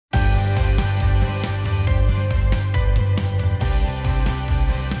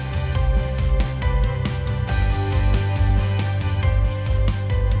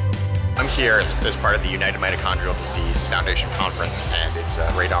here as part of the United Mitochondrial Disease Foundation Conference, and it's a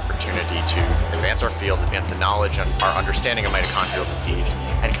great opportunity to advance our field, advance the knowledge and our understanding of mitochondrial disease,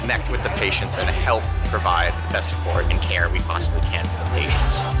 and connect with the patients and help provide the best support and care we possibly can for the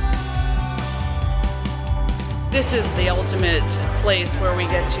patients. This is the ultimate place where we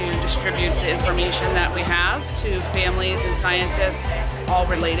get to distribute the information that we have to families and scientists all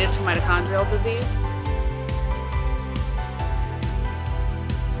related to mitochondrial disease.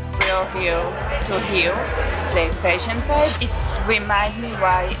 We're here to heal the patient side. It reminds me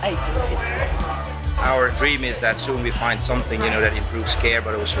why I do this work. Our dream is that soon we find something, that improves care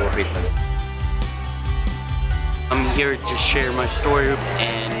but also treatment. I'm here to share my story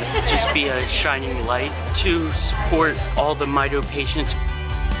and just be a shining light to support all the mito patients.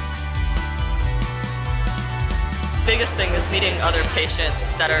 Biggest thing is meeting other patients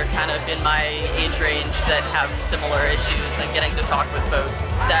that are kind of in my age range that have similar issues and getting to talk with folks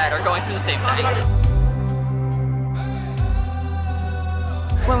that are going through the same thing.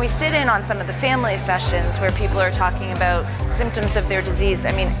 When we sit in on some of the family sessions where people are talking about symptoms of their disease,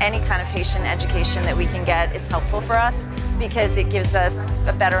 any kind of patient education that we can get is helpful for us because it gives us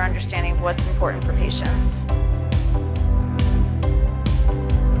a better understanding of what's important for patients.